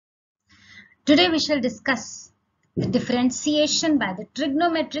Today we shall discuss the differentiation by the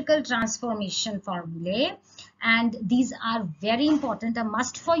trigonometrical transformation formulae, and these are very important, a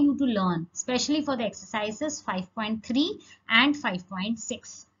must for you to learn, especially for the exercises 5.3 and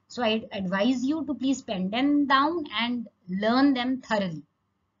 5.6. So I advise you to please pen them down and learn them thoroughly.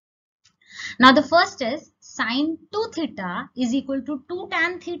 Now the first is sine 2 theta is equal to 2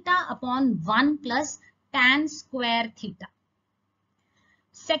 tan theta upon 1 plus tan square theta.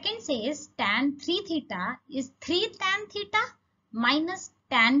 Second says tan 3 theta is 3 tan theta minus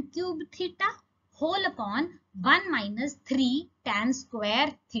tan cube theta whole upon 1 minus 3 tan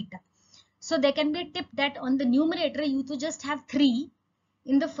square theta. So there can be a tip that on the numerator you to just have 3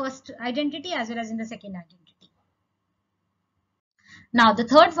 in the first identity as well as in the second identity. Now the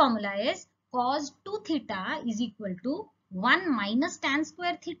third formula is cos 2 theta is equal to 1 minus tan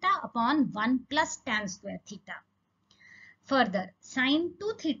square theta upon 1 plus tan square theta. Further, sine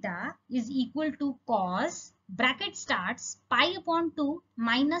 2 theta is equal to cos bracket starts pi upon 2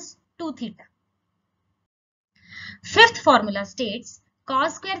 minus 2 theta. Fifth formula states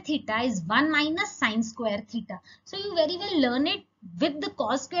cos square theta is 1 minus sine square theta. So you very well learn it with the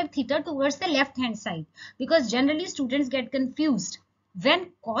cos square theta towards the left hand side, because generally students get confused.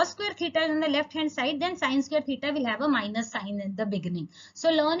 When cos square theta is on the left hand side, then sine square theta will have a minus sign in the beginning. So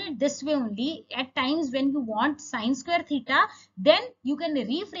learn it this way only. At times when you want sine square theta, then you can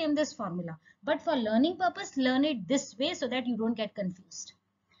reframe this formula. But for learning purpose, learn it this way so that you don't get confused.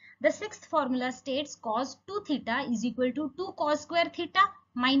 The sixth formula states cos 2 theta is equal to 2 cos square theta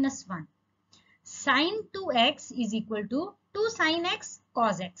minus 1. Sine 2x is equal to 2 sin x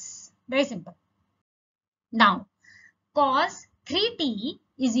cos x. Very simple. Now, cos 3t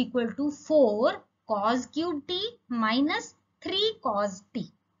is equal to 4 cos cube t minus 3 cos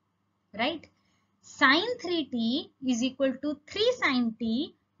t, right? Sin 3t is equal to 3 sin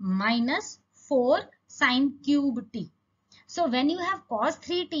t minus 4 sin cube t. So when you have cos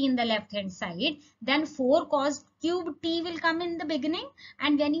 3t in the left hand side, then 4 cos cube t will come in the beginning,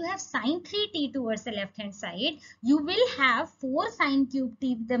 and when you have sin 3t towards the left hand side, you will have 4 sin cube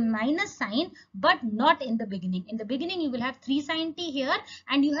t with the minus sign, but not in the beginning. In the beginning you will have 3 sin t here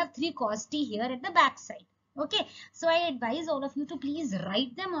and you have 3 cos t here at the back side. Okay, so I advise all of you to please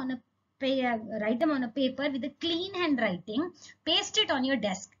write them on a paper with a clean handwriting, paste it on your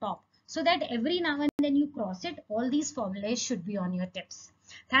desktop, so that every now and then you cross it, all these formulas should be on your tips.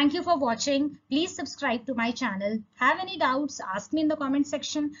 Thank you for watching. Please subscribe to my channel. Have any doubts, ask me in the comment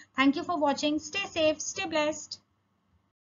section. Thank you for watching. Stay safe, stay blessed.